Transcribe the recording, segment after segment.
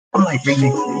like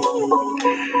remixing.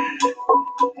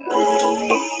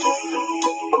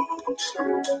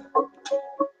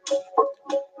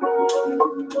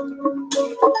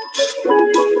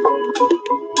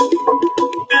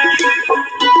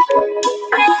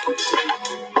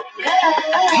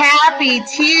 Happy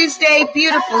Tuesday,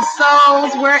 beautiful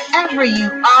souls, wherever you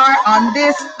are on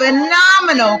this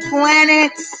phenomenal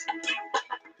planet,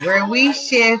 where we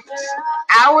shift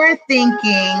our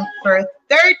thinking for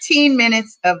 13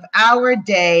 minutes of our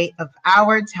day, of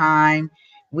our time.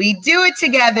 We do it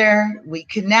together. We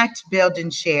connect, build,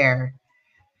 and share.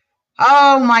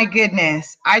 Oh my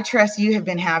goodness. I trust you have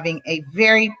been having a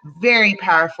very, very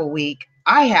powerful week.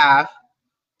 I have.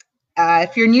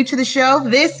 If you're new to the show,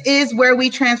 this is where we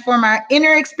transform our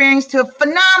inner experience to a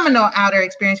phenomenal outer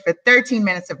experience for 13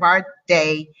 minutes of our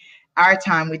day, our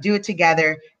time. We do it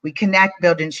together. We connect,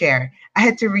 build, and share. I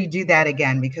had to redo that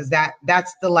again because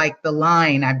that's the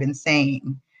line I've been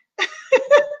saying.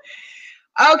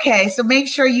 Okay, so make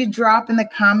sure you drop in the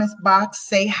comments box,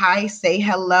 say hi, say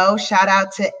hello. Shout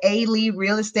out to A-Lee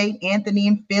Real Estate, Anthony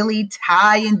in Philly,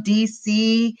 Ty in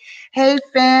DC. Hey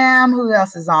fam, who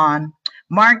else is on?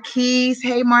 Marquise,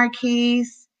 hey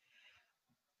Marquise.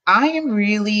 I am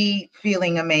really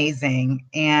feeling amazing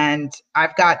and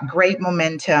I've got great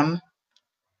momentum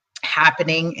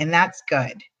happening and that's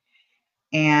good.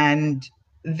 And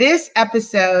this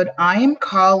episode I am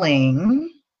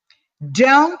calling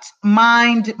Don't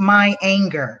Mind My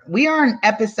Anger. We are on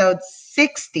episode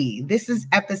 60. This is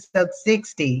episode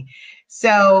 60.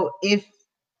 So if,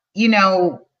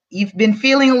 you've been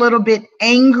feeling a little bit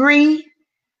angry,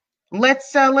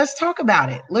 let's talk about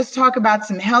it. Let's talk about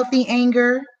some healthy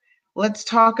anger. Let's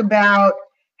talk about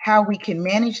how we can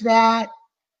manage that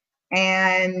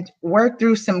and work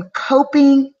through some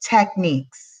coping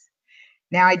techniques.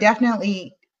 Now, I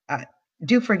definitely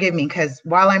do forgive me because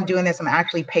while I'm doing this, I'm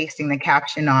actually pasting the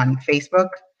caption on Facebook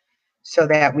so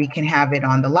that we can have it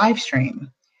on the live stream.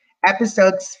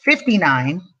 Episode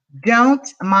 59,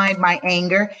 Don't Mind My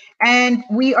Anger. And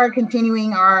we are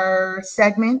continuing our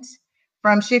segment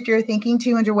from Shift Your Thinking,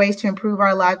 200 Ways to Improve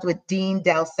Our Lives with Dean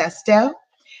Del Sesto.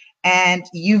 And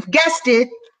you've guessed it,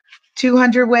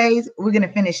 200 ways. We're going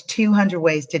to finish 200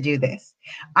 ways to do this.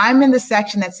 I'm in the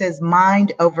section that says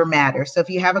mind over matter. So if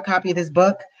you have a copy of this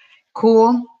book,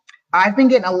 cool. I've been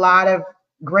getting a lot of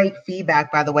great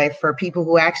feedback, by the way, for people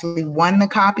who actually won the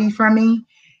copy from me.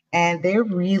 And they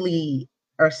really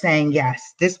are saying,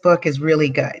 yes, this book is really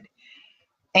good.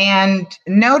 And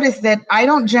notice that I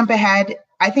don't jump ahead.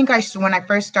 I think when I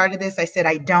first started this, I said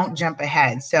I don't jump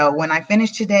ahead. So when I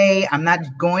finish today, I'm not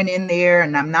going in there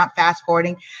and I'm not fast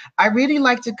forwarding. I really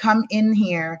like to come in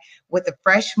here with a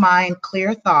fresh mind,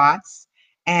 clear thoughts,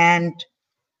 and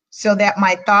so that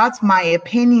my thoughts, my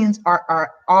opinions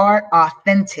are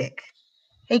authentic.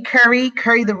 Hey, Curry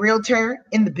the realtor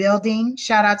in the building.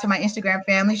 Shout out to my Instagram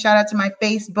family. Shout out to my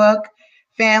Facebook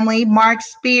family. Mark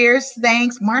Spears,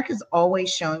 thanks. Mark is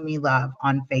always showing me love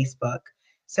on Facebook.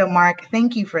 So Mark,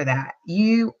 thank you for that.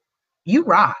 You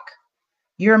rock.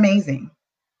 You're amazing.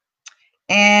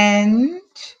 And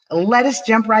let us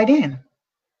jump right in.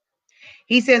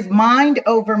 He says, mind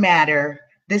over matter.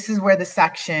 This is where I'm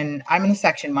in the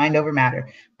section, mind over matter.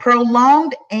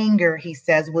 Prolonged anger, he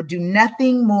says, will do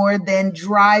nothing more than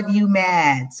drive you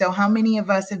mad. So how many of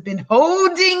us have been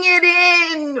holding it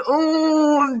in?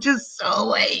 Oh, I'm just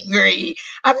so angry.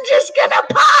 I'm just gonna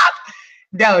pop.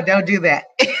 No, don't do that.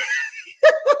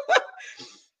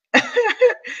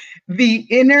 The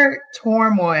inner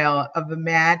turmoil of a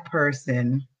mad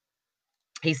person,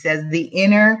 he says, the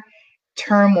inner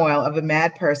turmoil of a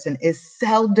mad person is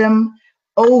seldom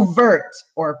overt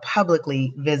or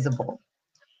publicly visible.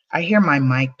 I hear my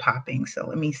mic popping, so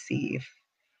let me see if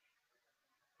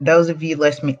those of you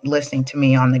listening to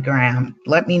me on the gram,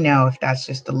 let me know if that's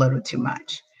just a little too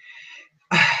much.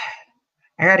 I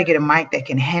got to get a mic that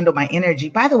can handle my energy.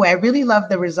 By the way, I really love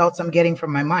the results I'm getting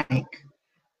from my mic.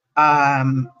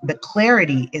 The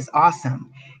clarity is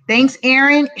awesome. Thanks,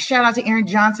 Aaron. Shout out to Aaron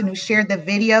Johnson who shared the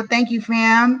video. Thank you,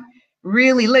 fam.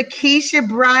 Really, Lakeisha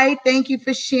Bright, thank you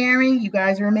for sharing. You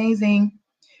guys are amazing.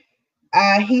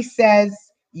 He says,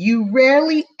 you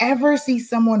rarely ever see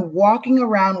someone walking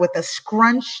around with a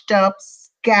scrunched up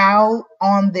scowl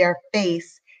on their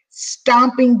face,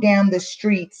 stomping down the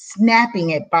street,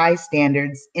 snapping at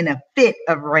bystanders in a fit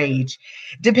of rage.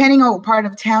 Depending on what part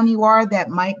of town you are, that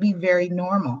might be very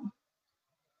normal.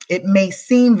 It may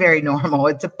seem very normal.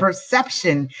 It's a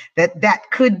perception that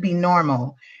could be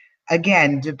normal.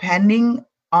 Again, depending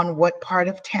on what part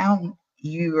of town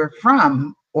you are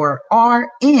from or are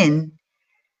in,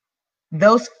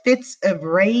 those fits of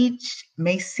rage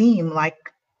may seem like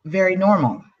very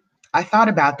normal. I thought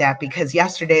about that because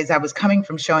yesterday, as I was coming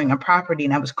from showing a property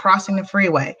and I was crossing the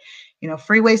freeway,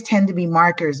 freeways tend to be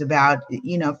markers about,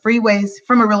 freeways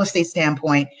from a real estate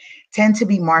standpoint tend to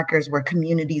be markers where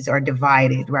communities are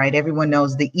divided, right? Everyone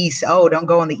knows the east, oh, don't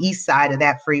go on the east side of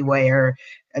that freeway, or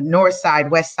north side,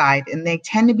 west side, and they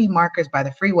tend to be markers by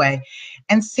the freeway.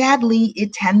 And sadly,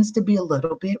 it tends to be a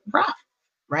little bit rough,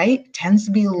 right? It tends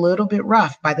to be a little bit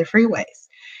rough by the freeways.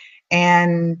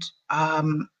 And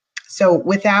so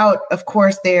without, of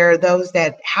course, there are those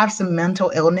that have some mental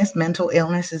illness. Mental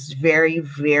illness is very,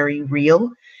 very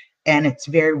real, and it's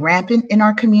very rampant in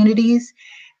our communities.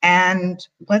 And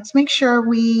let's make sure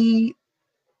we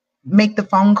make the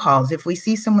phone calls. If we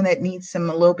see someone that needs some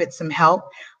help,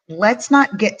 let's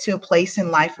not get to a place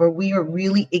in life where we are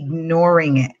really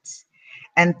ignoring it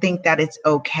and think that it's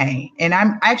okay. And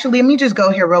let me just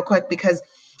go here real quick, because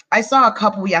I saw a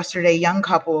couple yesterday, young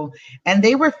couple, and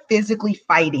they were physically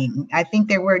fighting. I think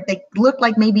they looked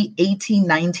like maybe 18,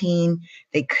 19.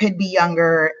 They could be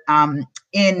younger,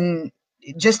 in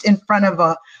front of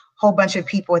a whole bunch of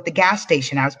people at the gas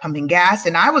station. I was pumping gas,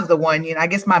 and I was the one, I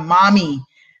guess my mommy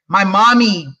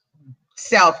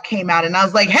self came out, and I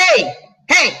was like, hey,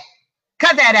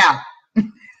 cut that out.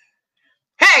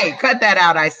 Hey, cut that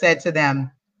out, I said to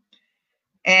them.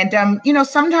 And,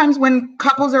 sometimes when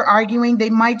couples are arguing,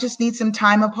 they might just need some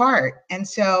time apart. And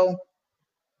so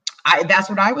that's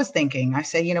what I was thinking. I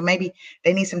said, maybe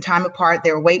they need some time apart.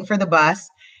 They were waiting for the bus.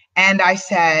 And I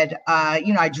said,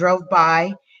 I drove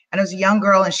by, and it was a young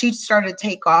girl, and she started to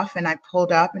take off, and I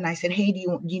pulled up and I said, hey,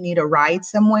 do you need a ride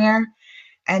somewhere?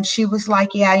 And she was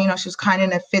like, yeah, she was kind of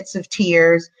in a fits of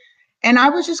tears. And I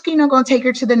was just, going to take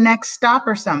her to the next stop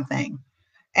or something.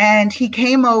 And he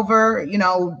came over,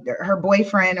 her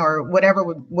boyfriend or whatever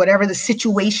the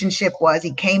situationship was,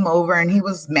 he came over and he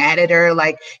was mad at her,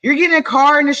 like, you're getting a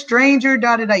car and a stranger,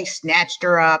 da-da-da. He snatched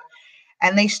her up,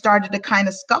 and they started to kind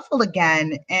of scuffle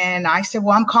again. And I said,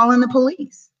 well, I'm calling the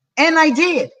police. And I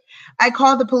did. I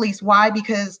called the police. Why?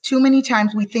 Because too many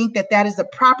times we think that is the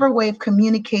proper way of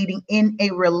communicating in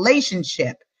a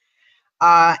relationship.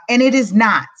 And it is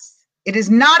not. It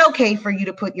is not okay for you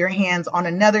to put your hands on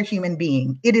another human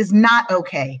being. It is not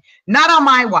okay. Not on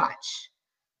my watch.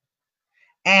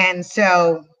 And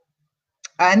so,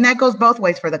 and that goes both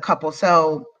ways for the couple.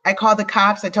 So I called the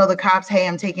cops. I told the cops, hey,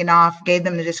 I'm taking off, gave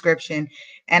them the description,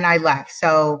 and I left.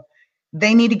 So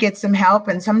they need to get some help.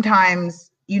 And sometimes,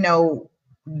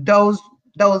 those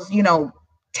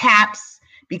taps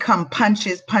become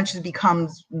punches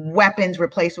becomes weapons,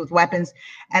 replaced with weapons,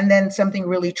 and then something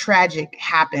really tragic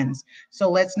happens.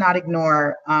 So let's not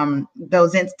ignore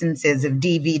those instances of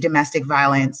DV, domestic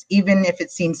violence, even if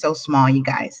it seems so small, you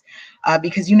guys,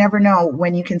 because you never know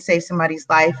when you can save somebody's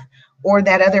life or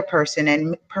that other person,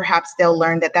 and perhaps they'll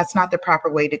learn that that's not the proper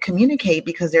way to communicate,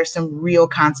 because there's some real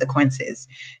consequences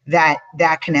that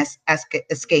can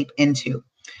escape into.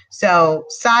 So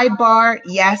sidebar,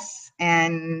 yes,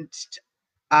 and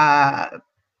I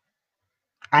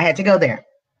had to go there,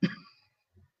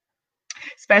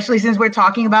 especially since we're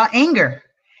talking about anger,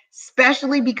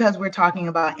 especially because we're talking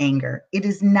about anger. It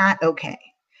is not okay.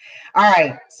 All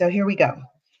right, so here we go.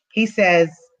 He says,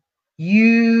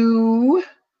 you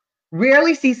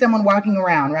rarely see someone walking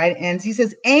around, right? And he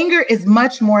says, anger is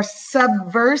much more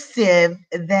subversive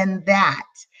than that.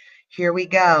 Here we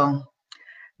go.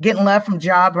 Getting love from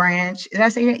Jaw Branch. Did I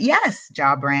say it? Yes,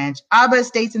 Jaw Branch. Abba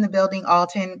Estates in the building.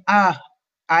 Alton.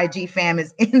 IG fam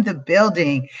is in the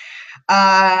building.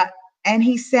 And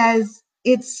he says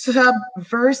it's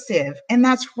subversive. And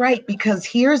that's right, because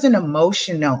here's an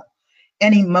emotion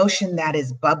that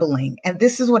is bubbling. And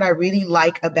this is what I really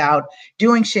like about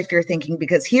doing Shift Your Thinking,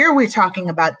 because here we're talking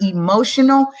about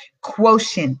emotional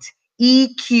quotient.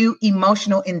 EQ,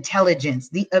 emotional intelligence,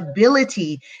 the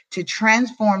ability to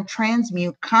transform,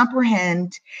 transmute,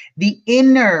 comprehend the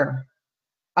inner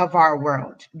of our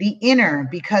world, the inner,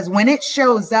 because when it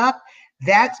shows up,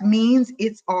 that means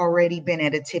it's already been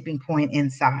at a tipping point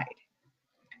inside.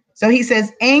 So he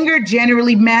says, anger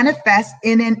generally manifests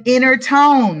in an inner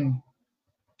tone.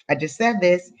 I just said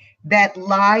this, that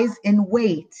lies in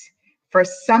wait for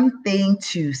something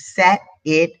to set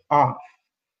it off,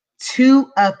 to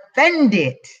offend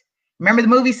it. Remember the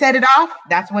movie Set It Off?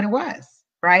 That's what it was,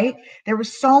 right? There were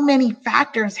so many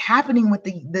factors happening with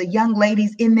the young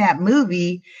ladies in that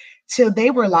movie, till they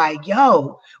were like,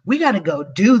 yo, we got to go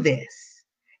do this.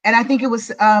 And I think it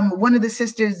was one of the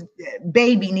sisters'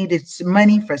 baby needed some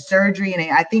money for surgery.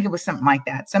 And I think it was something like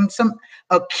that, some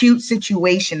acute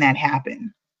situation that happened.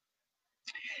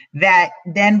 That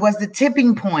then was the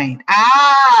tipping point.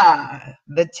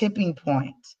 The tipping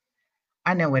point.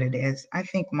 I know what it is. I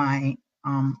think my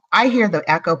I hear the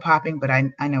echo popping, but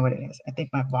I know what it is. I think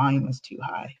my volume is too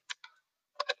high.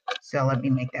 So let me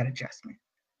make that adjustment.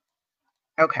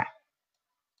 Okay.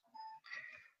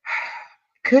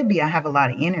 Could be I have a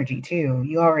lot of energy too.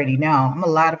 You already know. I'm a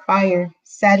lot of fire.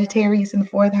 Sagittarius in the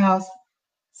 4th house.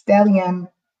 Stellium.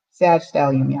 Sag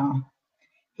stellium, y'all.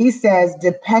 He says,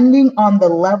 depending on the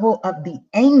level of the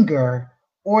anger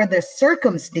or the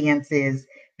circumstances,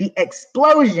 the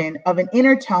explosion of an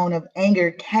inner tone of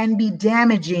anger can be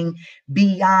damaging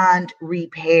beyond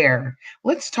repair.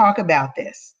 Let's talk about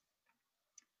this.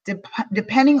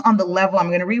 Depending on the level, I'm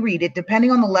going to reread it,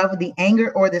 depending on the level of the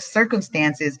anger or the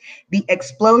circumstances, the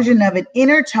explosion of an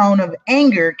inner tone of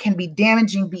anger can be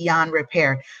damaging beyond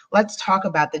repair. Let's talk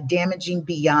about the damaging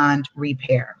beyond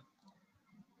repair.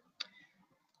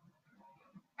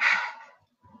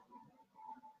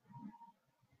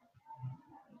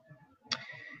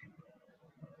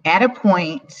 At a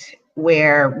point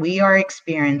where we are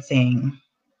experiencing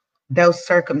those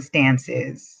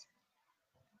circumstances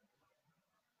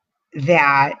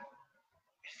that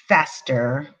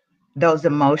fester, those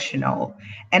emotional,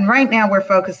 and right now we're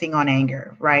focusing on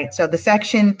anger, right? So the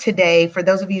section today, for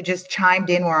those of you just chimed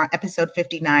in, we're on episode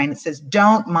 59. It says,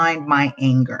 don't mind my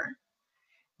anger.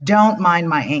 Don't mind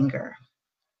my anger.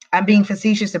 I'm being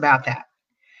facetious about that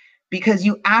because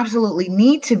you absolutely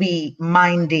need to be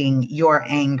minding your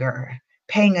anger,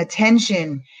 paying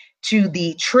attention to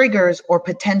the triggers or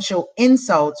potential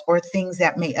insults or things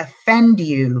that may offend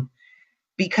you,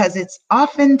 because it's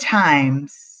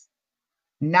oftentimes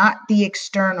not the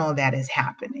external that is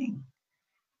happening.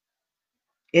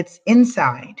 It's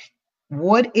inside.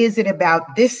 What is it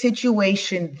about this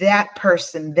situation, that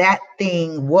person, that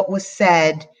thing, what was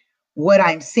said, what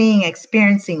I'm seeing,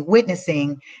 experiencing,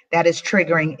 witnessing that is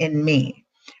triggering in me?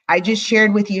 I just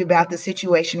shared with you about the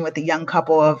situation with the young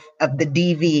couple of the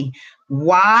DV.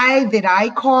 Why did I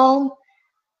call?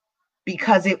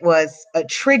 Because it was a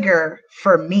trigger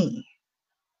for me,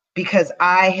 because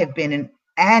I have been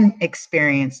and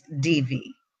experienced DV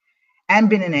and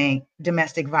been in a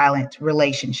domestic violence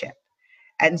relationship.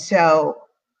 And so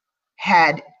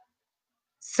had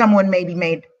someone maybe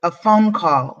made a phone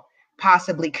call,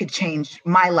 possibly could change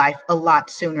my life a lot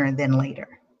sooner than later.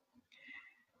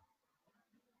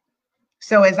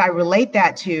 So as I relate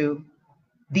that to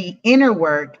the inner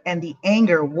work and the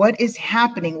anger, what is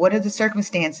happening? What are the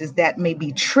circumstances that may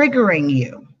be triggering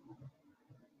you?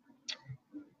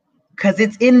 Because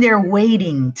it's in there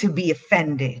waiting to be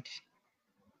offended,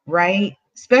 right?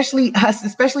 Especially us,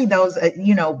 especially those,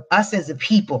 us as a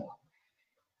people.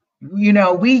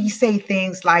 We say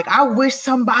things like, I wish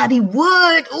somebody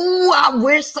would. Ooh, I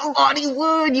wish somebody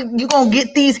would. You gonna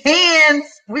get these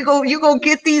hands. You gonna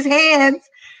get these hands.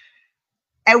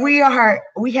 And we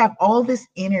have all this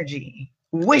energy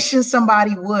wishing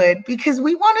somebody would, because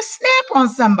we want to snap on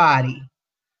somebody.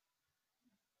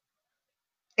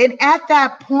 And at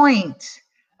that point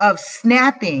of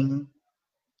snapping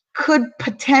could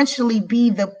potentially be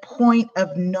the point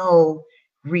of no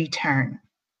return.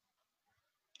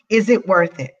 Is it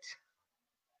worth it?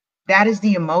 That is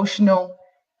the emotional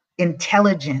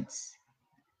intelligence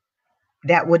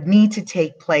that would need to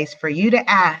take place for you to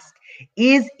ask,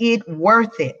 is it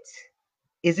worth it?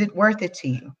 Is it worth it to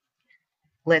you?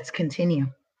 Let's continue.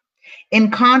 In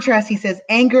contrast, he says,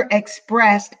 anger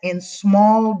expressed in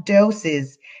small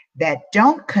doses that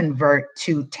don't convert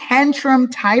to tantrum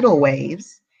tidal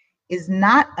waves is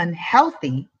not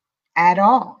unhealthy at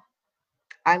all.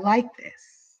 I like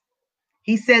this.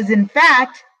 He says, in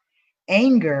fact,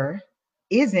 anger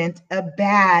isn't a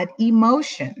bad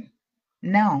emotion.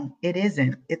 No, it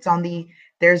isn't. It's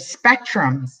there's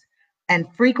spectrums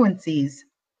and frequencies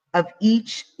of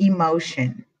each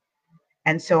emotion.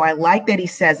 And so I like that he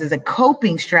says as a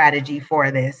coping strategy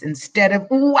for this, instead of,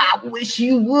 ooh, I wish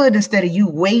you would, instead of you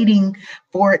waiting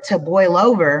for it to boil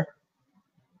over,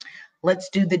 let's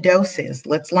do the doses.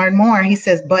 Let's learn more. He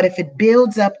says, but if it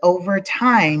builds up over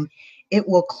time, it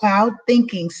will cloud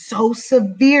thinking so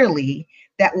severely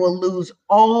that we'll lose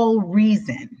all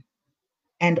reason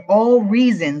and all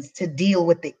reasons to deal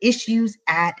with the issues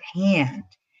at hand.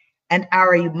 And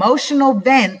our emotional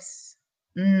vents,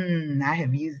 I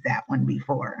have used that one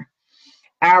before.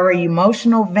 Our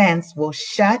emotional vents will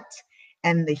shut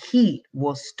and the heat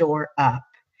will store up.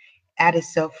 That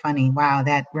is so funny. Wow,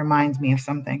 that reminds me of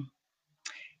something.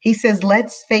 He says,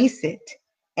 let's face it,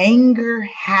 anger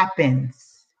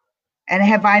happens. And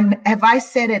have I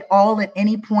said at all at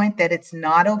any point that it's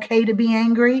not okay to be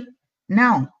angry?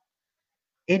 No.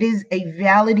 It is a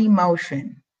valid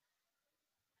emotion.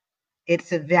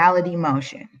 It's a valid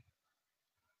emotion.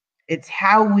 It's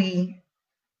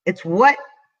what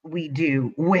we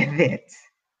do with it.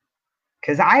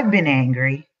 Because I've been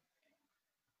angry.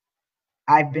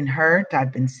 I've been hurt.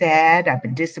 I've been sad. I've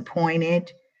been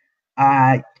disappointed.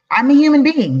 I'm a human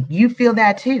being. You feel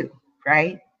that too,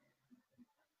 right?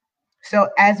 So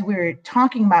as we're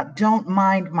talking about don't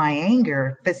mind my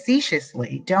anger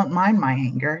facetiously, don't mind my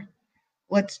anger,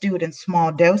 let's do it in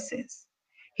small doses.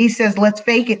 He says, let's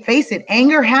face it,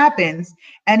 anger happens,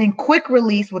 and in quick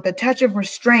release with a touch of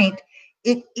restraint,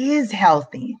 it is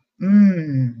healthy.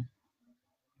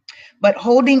 But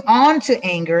holding on to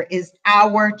anger is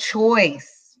our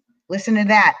choice. Listen to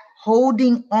that.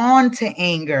 Holding on to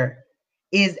anger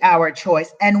is our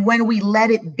choice. And when we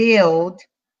let it build,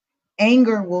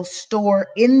 anger will store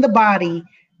in the body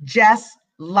just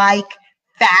like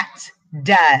fat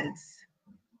does.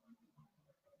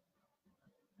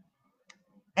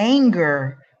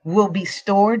 Anger will be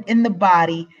stored in the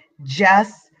body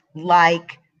just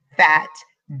like fat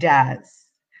does.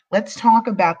 Let's talk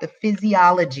about the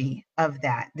physiology of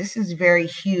that. This is very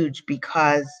huge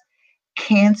because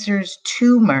cancers,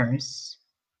 tumors,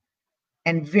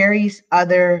 and various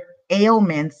other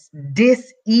ailments,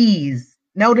 disease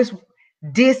in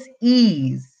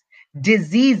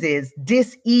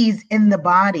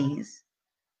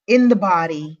the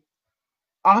body,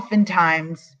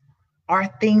 oftentimes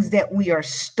are things that we are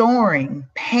storing,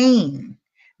 pain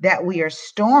that we are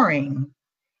storing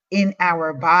in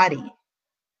our body.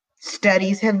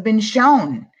 Studies have been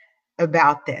shown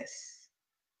about this.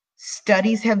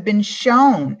 Studies have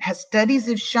shown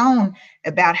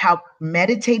about how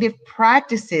meditative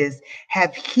practices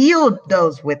have healed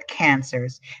those with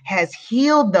cancers, has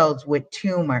healed those with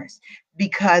tumors,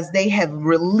 because they have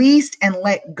released and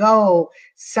let go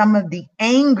some of the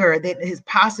anger that has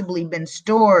possibly been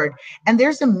stored. And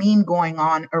there's a meme going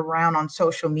on around on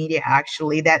social media,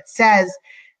 actually, that says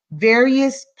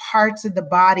various parts of the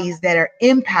bodies that are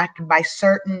impacted by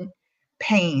certain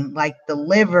pain, like the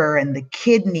liver and the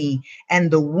kidney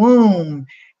and the womb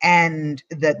and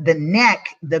the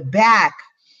neck, the back.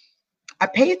 I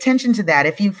pay attention to that.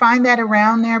 If you find that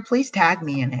around there, please tag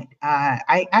me in it.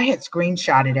 I had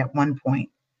screenshotted at one point,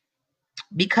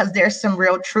 because there's some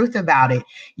real truth about it.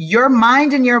 Your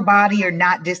mind and your body are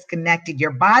not disconnected. Your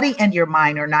body and your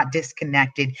mind are not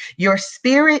disconnected. Your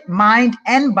spirit, mind,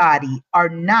 and body are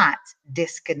not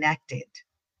disconnected.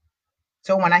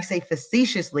 So when I say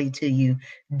facetiously to you,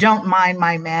 don't mind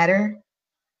my matter,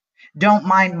 don't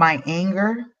mind my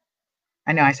anger.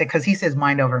 I know I said, because he says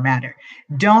mind over matter.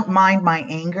 Don't mind my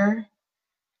anger.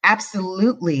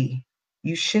 Absolutely,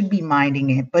 you should be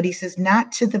minding it. But he says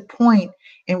not to the point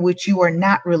in which you are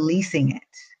not releasing it.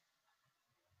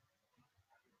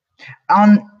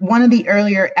 On one of the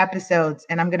earlier episodes,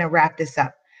 and I'm going to wrap this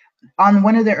up. On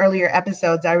one of the earlier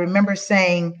episodes, I remember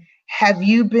saying, have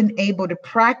you been able to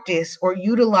practice or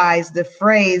utilize the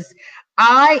phrase,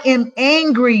 I am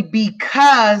angry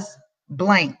because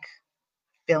blank,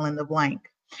 fill in the blank.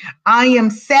 I am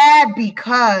sad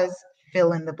because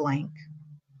fill in the blank.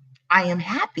 I am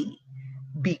happy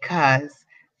because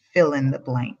fill in the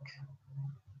blank.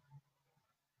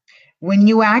 When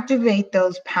you activate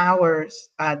those powers,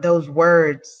 those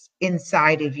words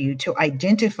inside of you to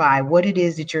identify what it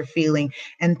is that you're feeling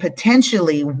and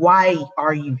potentially why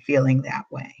are you feeling that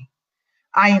way?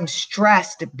 I am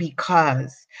stressed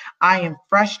because, I am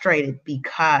frustrated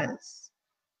because,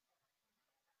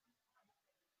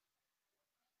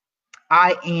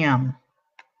 I am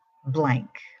blank.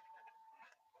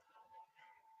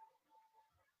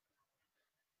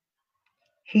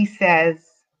 He says,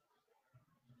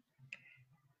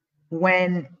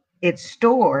 when it's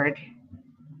stored,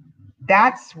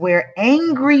 that's where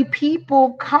angry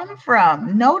people come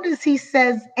from. Notice he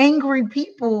says angry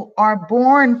people are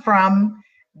born from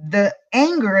the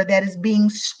anger that is being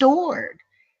stored.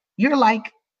 You're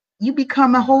like, you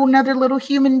become a whole nother little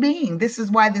human being. This is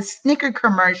why the Snicker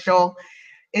commercial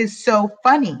is so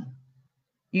funny.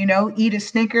 You know, eat a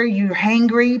Snicker, you're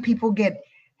hangry, people get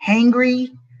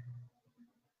hangry.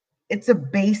 It's a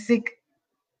basic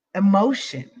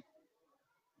emotion.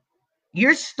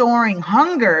 You're storing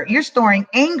hunger, you're storing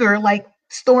anger like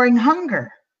storing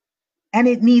hunger, and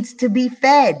it needs to be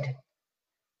fed.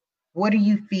 What are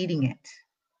you feeding it?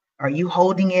 Are you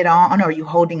holding it on? Are you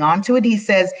holding on to it? He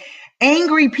says,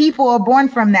 angry people are born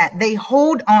from that. They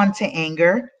hold on to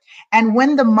anger, and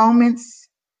when the moments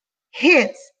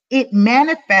hits, it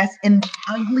manifests in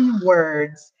ugly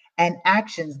words and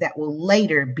actions that will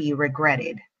later be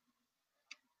regretted.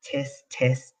 Tis,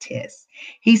 tis, tis.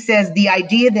 He says the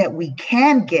idea that we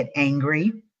can get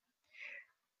angry,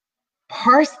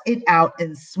 parse it out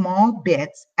in small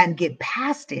bits and get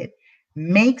past it,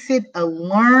 makes it a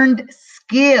learned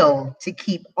skill to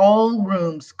keep all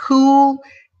rooms cool,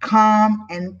 calm,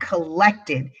 and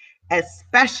collected,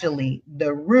 especially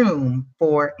the room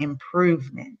for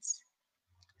improvements.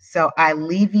 So I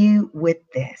leave you with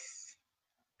this.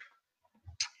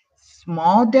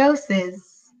 Small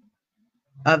doses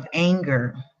of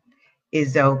anger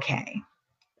is okay.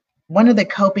 One of the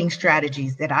coping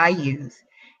strategies that I use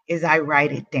is I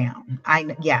write it down.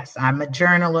 Yes, I'm a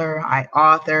journaler,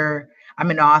 I'm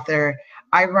an author.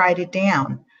 I write it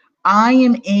down. I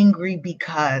am angry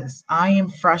because, I am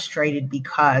frustrated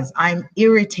because, I'm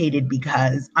irritated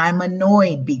because, I'm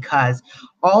annoyed because,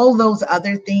 all those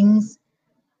other things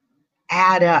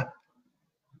add up.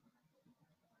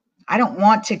 I don't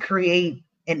want to create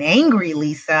an angry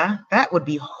Lisa. That would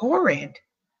be horrid.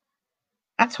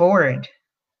 That's horrid.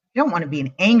 You don't want to be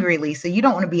an angry Lisa. You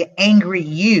don't want to be an angry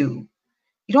you.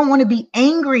 You don't want to be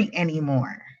angry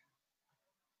anymore.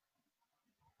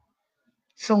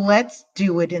 So let's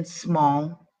do it in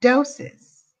small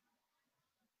doses.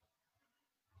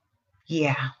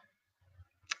 Yeah,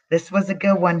 this was a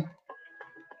good one.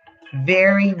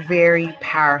 Very, very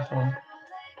powerful.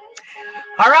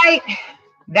 All right,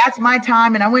 that's my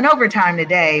time. And I went over time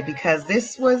today because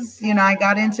this was, I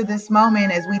got into this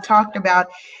moment as we talked about.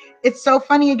 It's so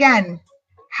funny again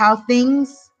how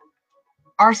things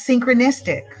are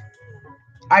synchronistic.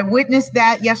 I witnessed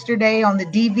that yesterday on the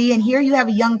DV, and here you have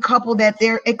a young couple that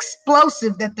they're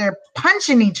explosive, that they're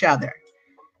punching each other.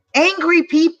 Angry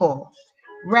people.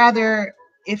 Rather,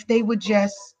 if they would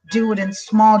just do it in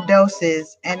small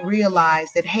doses and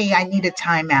realize that, hey, I need a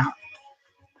timeout.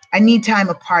 I need time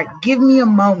apart. Give me a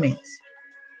moment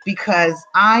because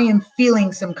I am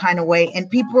feeling some kind of way, and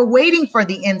people are waiting for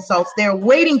the insults. They're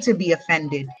waiting to be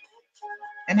offended.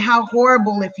 And how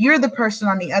horrible if you're the person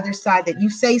on the other side that you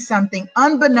say something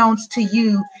unbeknownst to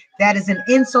you that is an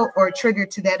insult or a trigger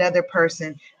to that other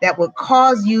person that would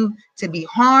cause you to be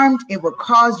harmed. It would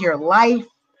cause your life.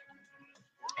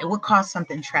 It would cause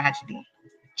something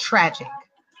tragic.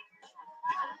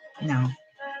 No.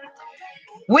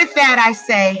 With that, I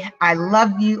say, I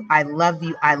love you. I love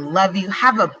you. I love you.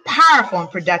 Have a powerful and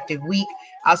productive week.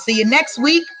 I'll see you next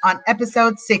week on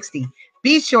episode 60.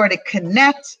 Be sure to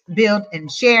connect, build,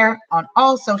 and share on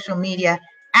all social media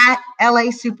at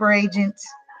LA Super Agents.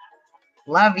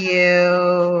 Love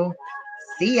you.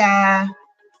 See ya.